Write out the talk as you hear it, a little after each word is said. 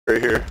Right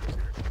here.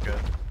 Good.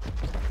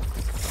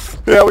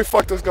 Yeah, we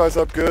fucked those guys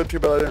up good. Too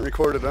bad I didn't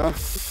record it, huh?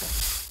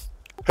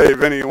 Hey,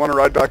 Vinny, you want to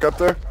ride back up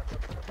there?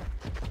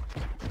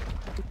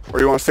 Or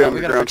you want to stay on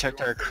the ground? We gotta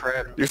protect our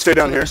crib. You stay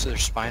down here.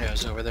 There's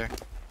Spinos over there.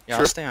 Yeah,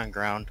 Sure. I'll stay on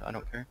ground. I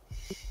don't care.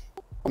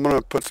 I'm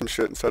gonna put some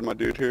shit inside my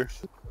dude here.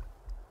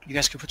 You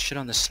guys can put shit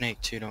on the snake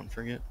too, don't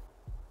forget.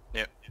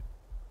 Yep.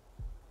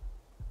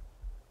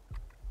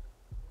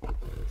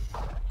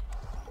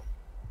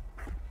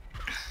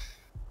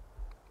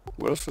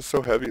 What else is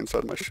so heavy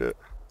inside my shit?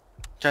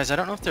 Guys, I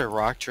don't know if their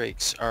rock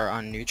drakes are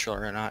on neutral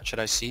or not. Should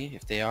I see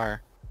if they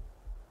are?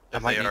 I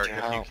If might they need are, your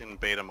if help. you can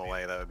bait them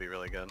away, that would be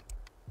really good.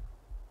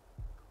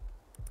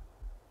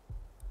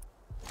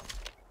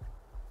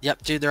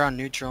 Yep, dude, they're on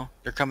neutral.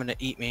 They're coming to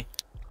eat me.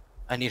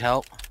 I need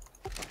help.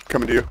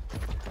 Coming to you.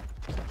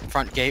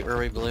 Front gate where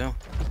we blew.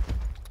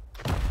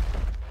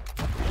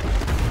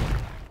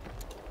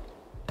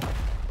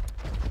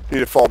 Need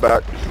to fall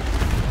back.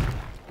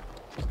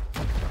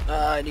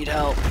 I need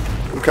help.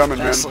 I'm coming,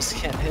 man. Basilisk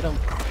can't hit him.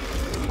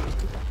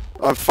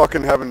 I'm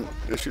fucking having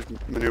issues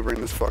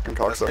maneuvering this fucking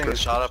This thing cocksucker. is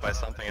shot up by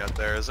something out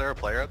there. Is there a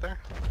player out there?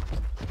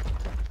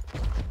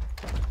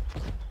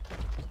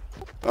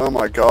 Oh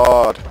my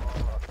god.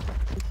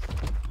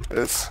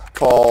 It's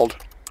called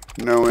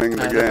knowing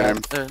the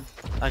game.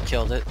 I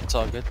killed it. It's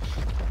all good.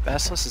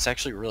 Basilisk is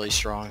actually really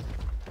strong.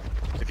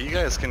 If you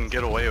guys can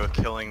get away with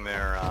killing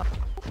their,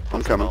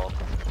 I'm coming.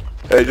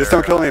 Hey, just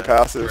don't kill any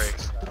passives.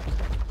 drakes.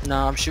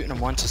 No, I'm shooting them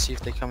once to see if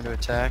they come to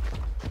attack.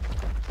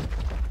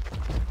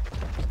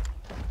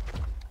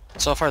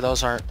 So far,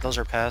 those are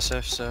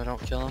passive, so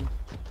don't kill them.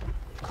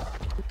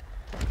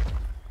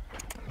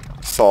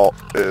 Salt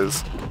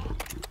is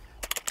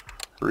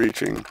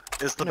reaching.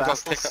 Is the I'm gonna go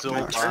basilisk pick up still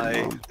my by?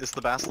 turn. Is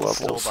the basilisk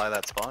still Levels. by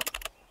that spot?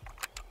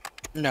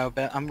 No,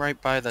 but I'm right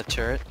by the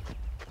turret.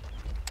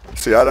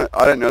 See, I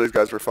didn't know these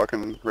guys were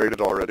fucking raided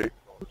already.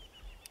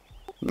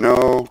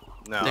 No,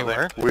 No, They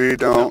were? we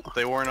don't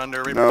They weren't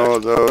under know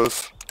reproduction.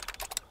 those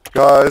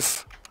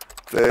guys.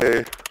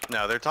 They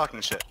No, they're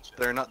talking shit.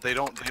 They're not. They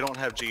don't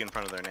have G in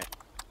front of their name.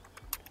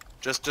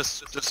 Just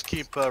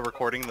keep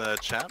recording the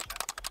chat.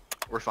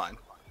 We're fine.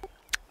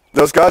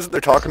 those guys that they're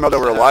talking about that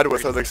we're allied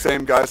with are the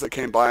same guys that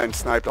came by and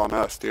sniped on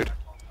us, dude.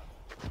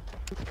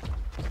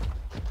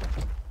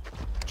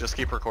 Just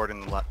keep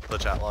recording the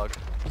chat log.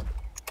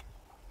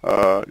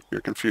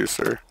 You're confused,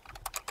 sir.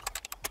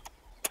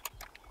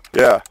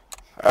 Yeah,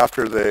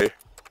 after they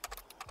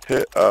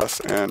hit us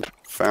and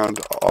found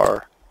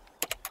our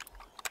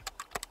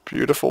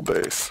beautiful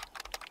base,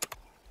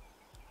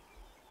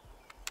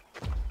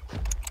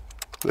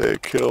 they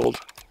killed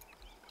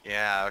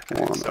Yeah.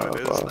 Okay. one So it of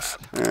is us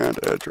that. and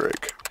a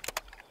Drake.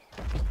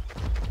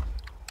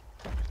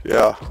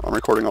 Yeah, I'm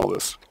recording all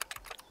this.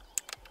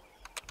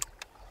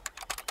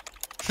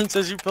 It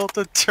says you built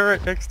a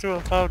turret next to a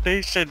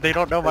foundation. They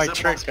don't know my Is it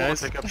trick, possible guys.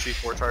 to pick up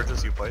C4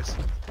 charges you place?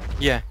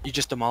 Yeah, you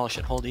just demolish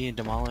it. Hold E and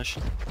demolish.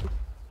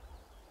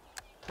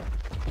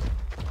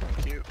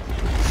 Thank you.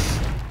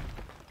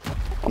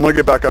 I'm gonna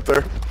get back up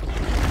there.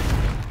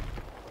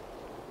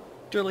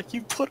 Dude, like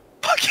you put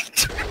a fucking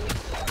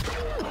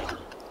turret.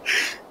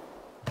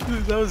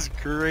 Dude, that was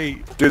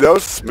great. Dude, that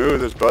was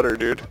smooth as butter,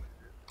 dude.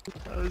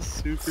 That was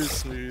super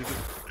smooth.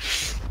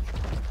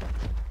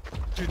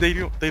 Dude,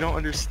 they don't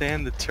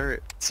understand the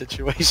turret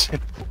situation.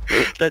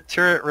 That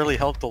turret really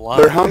helped a lot.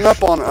 They're hung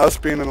up on us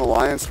being in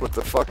alliance with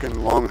the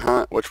fucking Long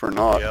Hunt, which we're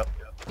not. Yep.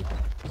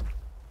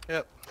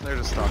 Yep. They're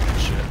just talking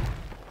shit.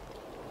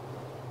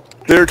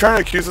 They were trying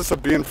to accuse us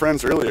of being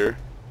friends earlier.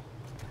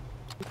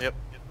 Yep.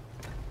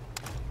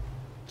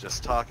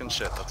 Just talking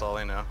shit. That's all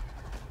they know.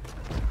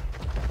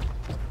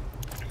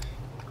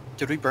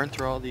 Did we burn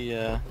through all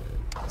the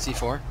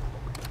C4?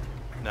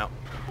 No.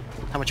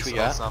 How much we So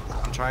got?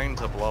 I'm trying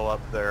to blow up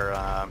their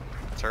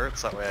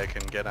turrets. That way I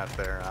can get at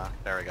their.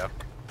 There we go.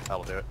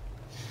 That'll do it.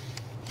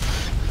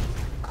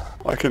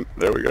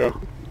 There we go.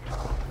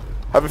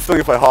 I have a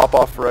feeling if I hop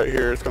off right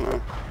here, it's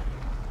gonna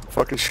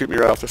fucking shoot me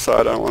right off the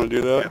side. I don't want to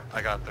do that. Yep.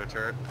 I got their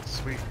turret.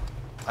 Sweet.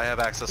 I have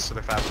access to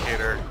their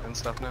fabricator and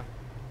stuff now.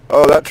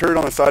 Oh, that turret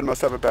on the side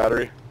must have a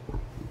battery.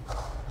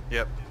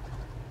 Yep.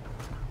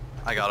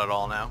 I got it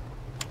all now.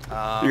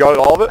 You got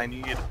all of it? I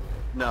need.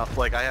 No,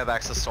 like I have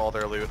access to all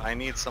their loot. I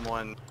need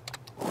someone.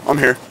 I'm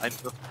here.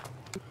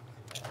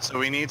 So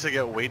we need to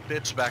get Weight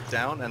Bitch back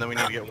down, and then we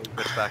need to get Weight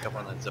Bitch back up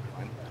on that zip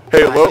line.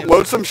 Hey,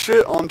 load some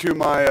shit onto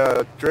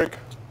my Drake.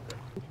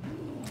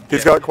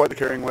 He's got quite the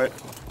carrying weight.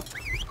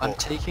 I'm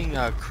taking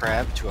a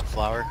crab to a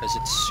flower because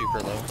it's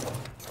super low.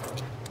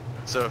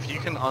 So if you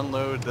can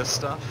unload this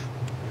stuff,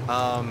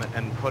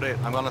 and put it,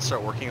 I'm gonna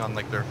start working on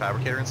like their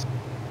fabricator and stuff.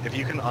 If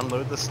you can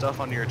unload this stuff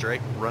onto your Drake,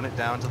 run it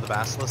down to the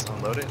Basilisk,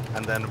 unload it,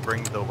 and then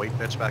bring the Weight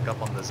Bitch back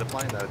up on the zip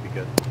line, that would be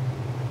good.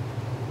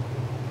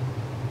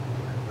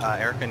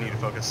 Eric, I need to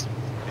focus.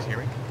 Can you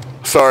hear me?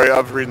 Sorry, I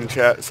was reading the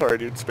chat. Sorry,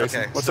 dude.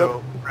 Spacing. Okay, What's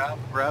so up?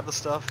 grab the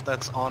stuff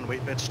that's on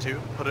Weight Bitch 2,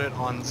 put it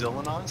on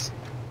Zillanoz,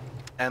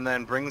 and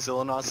then bring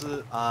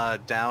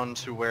Zillanoz down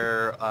to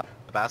where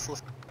the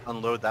Basilisk,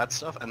 unload that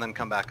stuff, and then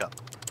come back up.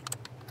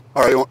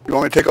 Alright, you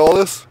want me to take all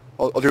this?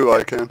 I'll do what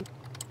I can.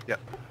 Yep.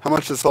 How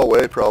much does this all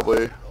weigh?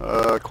 Probably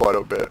quite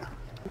a bit.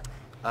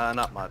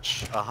 Not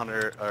much.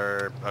 100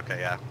 or okay,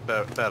 yeah,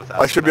 about 1,000.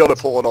 I should be able to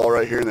pounds. pull it all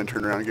right here and then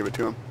turn around and give it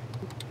to him.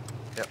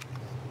 Yep.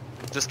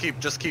 Just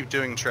keep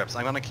doing trips.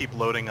 I'm gonna keep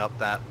loading up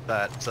that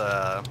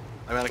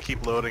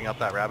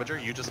Ravager.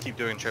 You just keep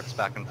doing trips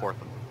back and forth.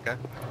 Okay.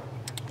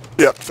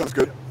 Yeah, sounds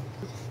good.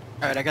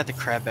 Alright, I got the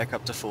crab back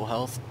up to full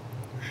health.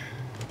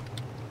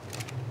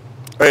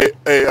 Hey,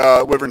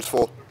 Wyvern's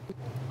full.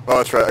 Oh,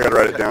 that's right. I gotta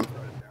write it down.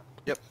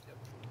 Yep.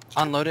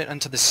 Unload it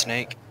onto the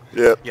snake.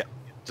 Yep. Yep.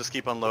 Just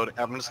keep unloading.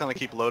 I'm just gonna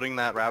keep loading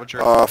that Ravager.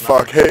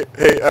 Fuck. Hey,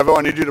 Evo,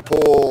 I need you to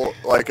pull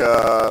like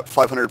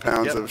 500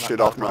 pounds of shit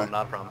off my.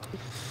 Not a problem.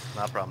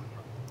 Not a problem.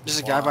 There's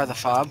a guy by the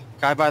fob.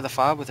 Guy by the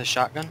fob with a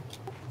shotgun.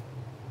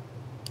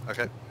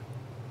 Okay.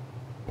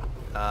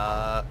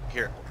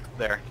 Here.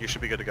 There. You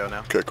should be good to go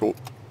now. Okay, cool.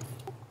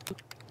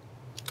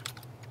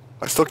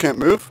 I still can't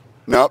move?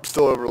 Nope,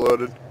 still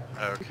overloaded.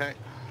 Okay.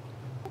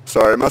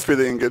 Sorry, it must be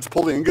the ingots.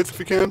 Pull the ingots if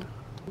you can.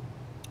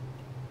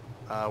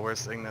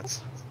 Where's the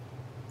ingots?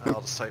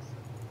 I'll just type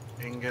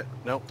ingot.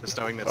 Nope, there's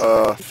no ingots.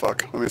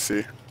 Fuck. Let me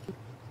see.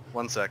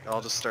 One sec.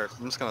 I'm just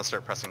gonna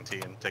start pressing T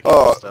and taking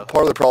Oh, stuff.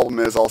 part of the problem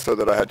is also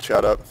that I had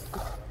chat up.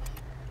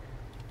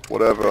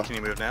 Whatever. Can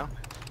you move now?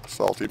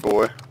 Salty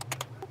boy.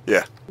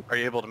 Yeah. Are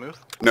you able to move?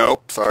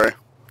 Nope, sorry.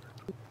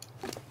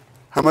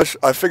 How much?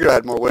 I figured I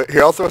had more weight.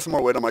 Here, I'll throw some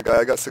more weight on my guy.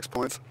 I got 6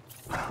 points.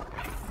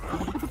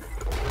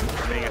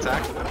 Being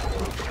attacked?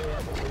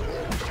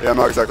 Yeah, I'm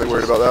not exactly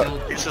worried about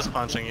that. He's just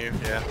punching you.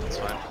 Yeah, that's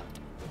fine.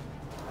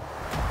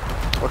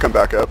 I'll come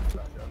back up.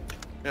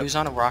 Yep. Who's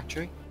on a rock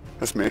tree?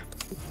 That's me.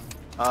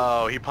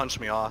 Oh, he punched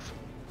me off.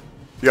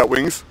 You got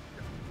wings?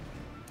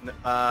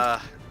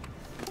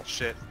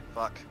 Shit.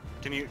 Fuck.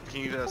 Can you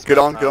Get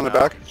on the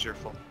back. You're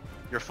full.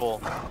 You're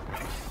full.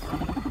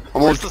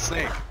 I'm, Where's the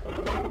snake?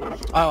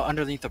 Oh,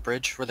 underneath the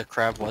bridge where the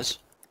crab was.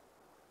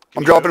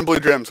 I'm dropping blue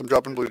gems. I'm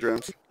dropping blue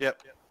gems.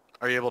 Yep.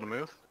 Are you able to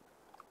move?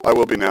 I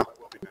will be now.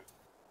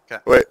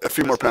 Okay. Wait, a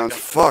few more Where's the pounds.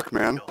 snake? Fuck,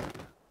 man.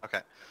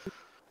 Okay.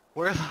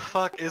 Where the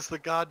fuck is the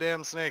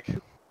goddamn snake?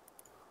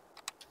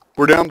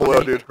 We're down below,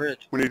 Underneath dude. the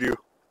bridge. We need you.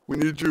 We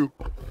need you.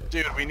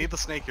 Dude, we need the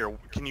snake here.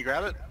 Can you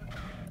grab it?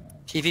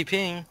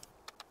 TVPing.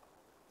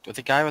 With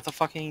the guy with the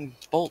fucking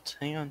bolt.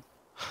 Hang on.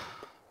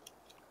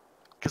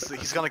 Because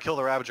he's gonna kill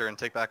the Ravager and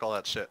take back all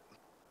that shit.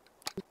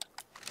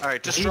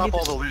 Alright, just You drop need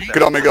all the the loot snake.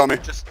 down. Get on me.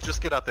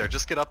 Just get up there.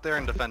 Just get up there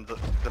and defend the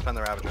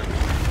Ravager.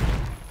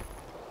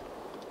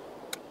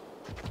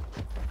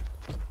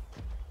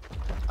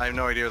 I have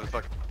no idea where the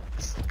fuck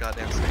this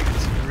goddamn snake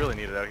is. We really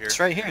need it out here. It's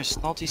right here.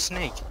 Salty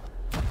snake.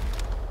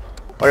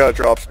 I gotta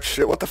drop some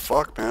shit. What the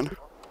fuck, man?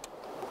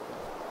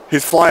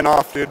 He's flying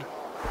off, dude.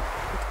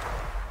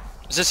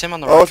 Is this him on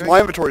the Oh, rock it's, tree? my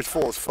inventory's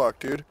full as fuck,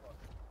 dude.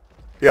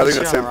 Yeah, I think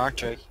He's that's here on him. the rock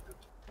tree.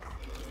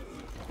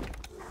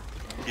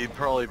 He'd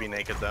probably be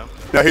naked though.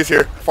 No, he's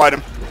here. Fight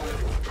him.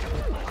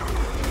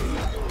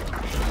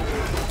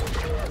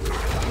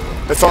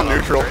 It's on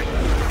neutral.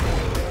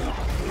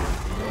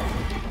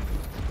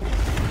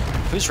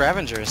 Whose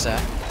Ravager is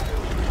that?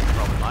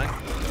 Probably mine.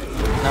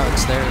 No,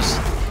 it's theirs.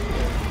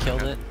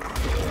 Killed it.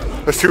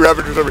 There's 2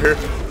 Ravagers over here.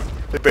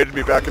 They baited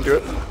me back into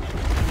it.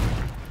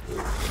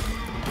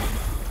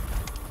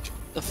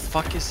 The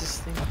fuck is this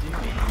thing doing?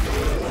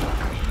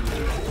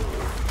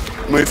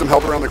 I'm gonna need some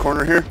help around the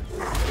corner here.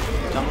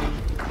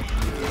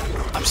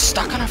 I'm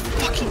stuck on a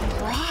fucking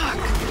rock.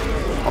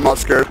 I'm not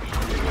scared.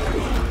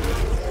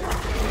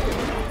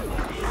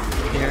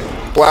 Here.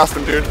 Blast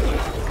him, dude.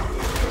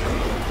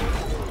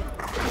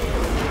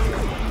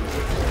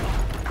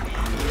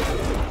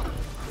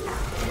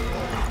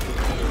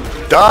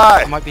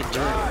 Die! It might be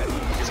dirt.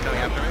 He's coming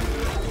after me.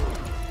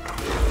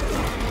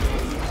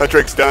 That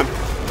Drake's done.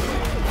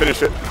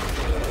 Finish it.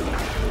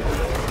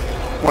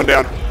 1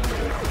 down.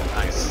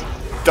 Nice.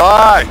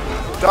 Die!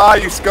 Die,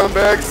 you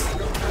scumbags!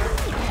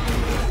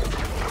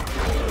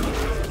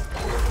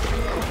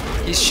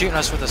 He's shooting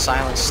us with a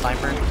silenced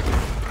sniper.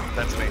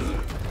 That's me.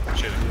 I'm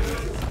shooting.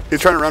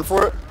 He's trying to run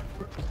for it?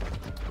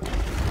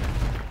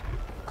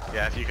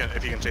 Yeah, if you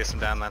can chase him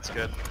down, that's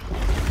good.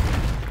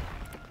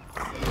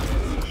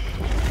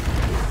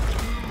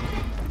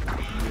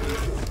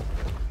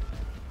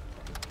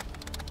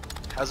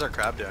 How's our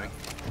crab doing?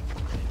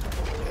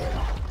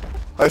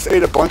 I just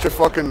ate a bunch of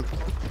fucking...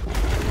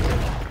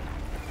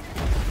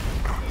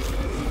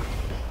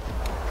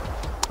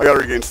 I gotta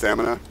regain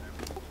stamina.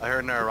 I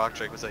heard another rock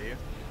drake. Was that you?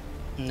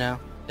 No,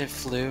 it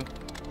flew.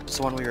 It's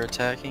the one we were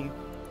attacking.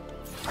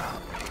 I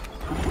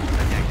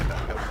can't get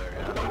back up there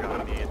yet. I'm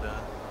gonna need.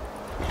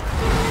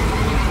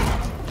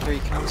 Here he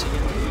comes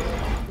again.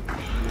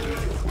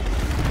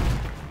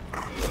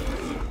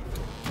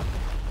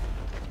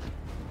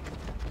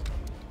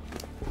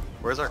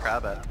 Where's our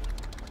crab at?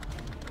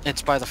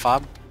 It's by the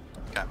fob.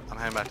 Okay, I'm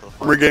heading back to the I'm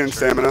farm. regaining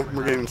stamina. I'm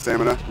regaining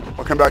stamina.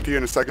 I'll come back to you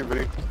in a second,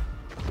 Vinny.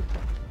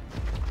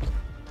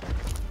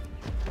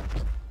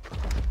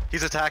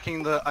 He's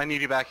attacking the. I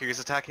need you back here. He's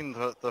attacking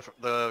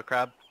the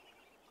crab.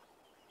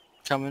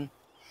 Coming.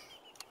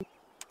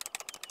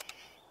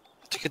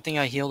 It's a good thing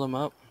I healed him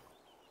up.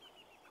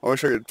 I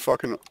wish I could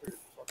fucking...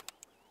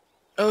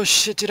 Oh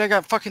shit, dude, I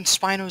got fucking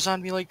Spinos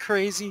on me like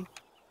crazy.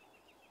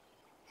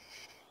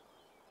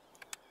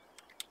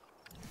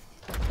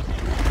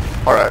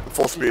 Alright,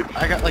 full speed.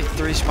 I got like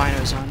 3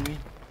 Spinos on me.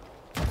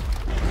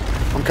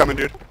 I'm coming,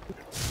 dude.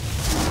 He's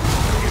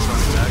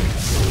running back.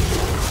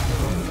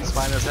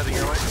 Spino's heading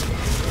your way.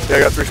 Yeah, I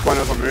got 3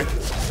 Spinos on me.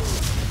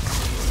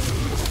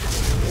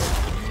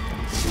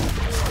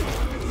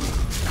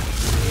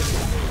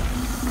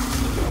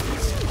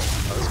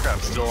 Oh, this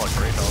crap's still on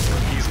great health.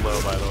 He's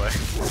low, by the way.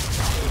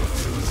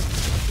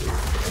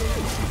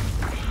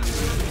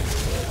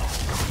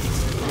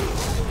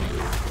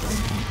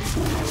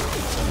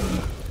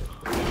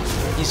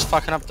 He's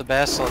fucking up the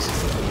basilisk.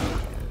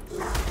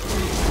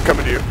 I'm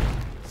coming to you.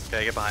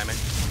 Okay, get behind me.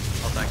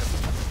 I'll tank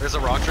him. There's a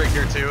rock drake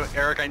here too.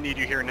 Eric, I need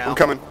you here now. I'm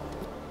coming.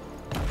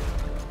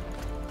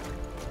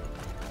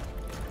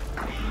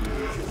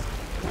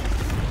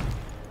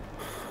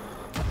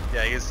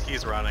 Yeah,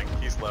 he's running.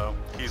 He's low.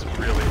 He's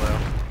really low.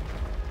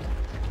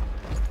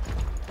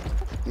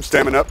 I'm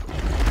stamming up.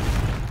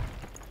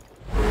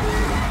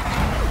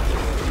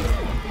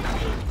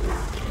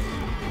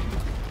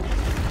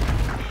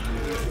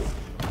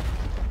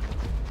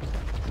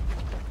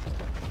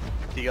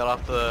 He got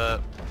off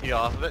the... He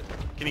got off of it.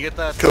 Can you get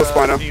that... Kill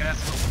Spino. Can you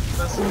guys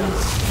this?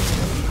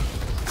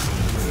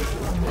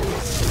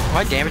 Am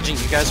I damaging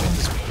you guys with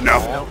this? No.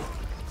 Nope.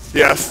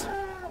 Yes.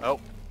 Oh.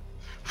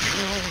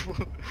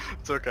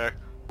 It's okay.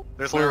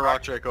 There's another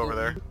rock drake over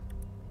there.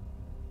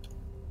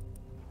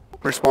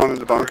 Respawn in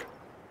the bunk.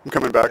 I'm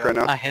coming back right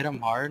now. I hit him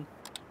hard.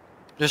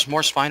 There's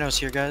more Spinos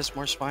here, guys.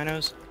 More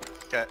Spinos.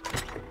 Okay.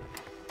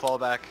 Fall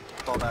back.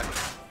 Fall back.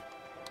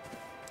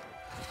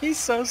 He's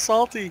so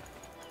salty.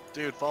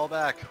 Dude, fall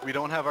back. We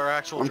don't have our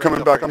actual I'm drake coming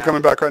up back. right I'm now.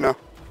 coming back right now.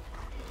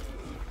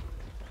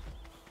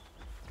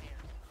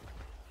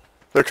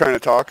 They're trying to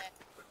talk.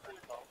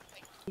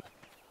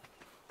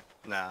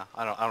 Nah,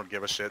 I don't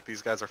give a shit.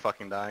 These guys are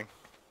fucking dying.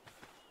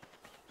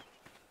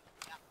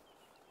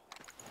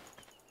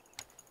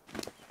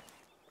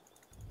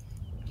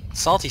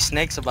 Salty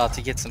Snake's about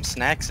to get some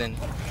snacks in.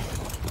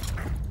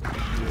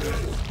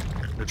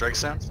 The drake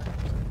sounds?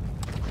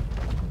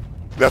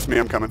 That's me.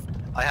 I'm coming.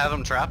 I have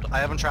him trapped. I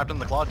have him trapped in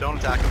the claw. Don't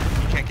attack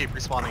him. He can't keep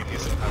respawning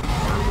these.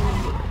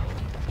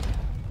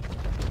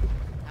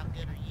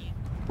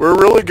 We're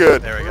really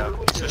good. There we go.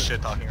 He's just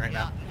shit talking right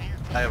now.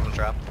 I have him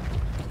trapped.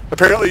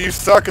 Apparently you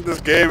suck at this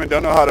game and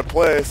don't know how to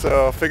play,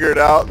 so figure it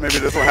out. Maybe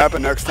this will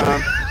happen next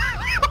time.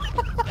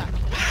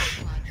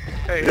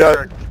 Hey, Yeah,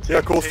 Eric.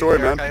 yeah, cool story,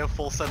 Eric, man. I have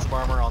full sets of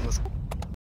armor on this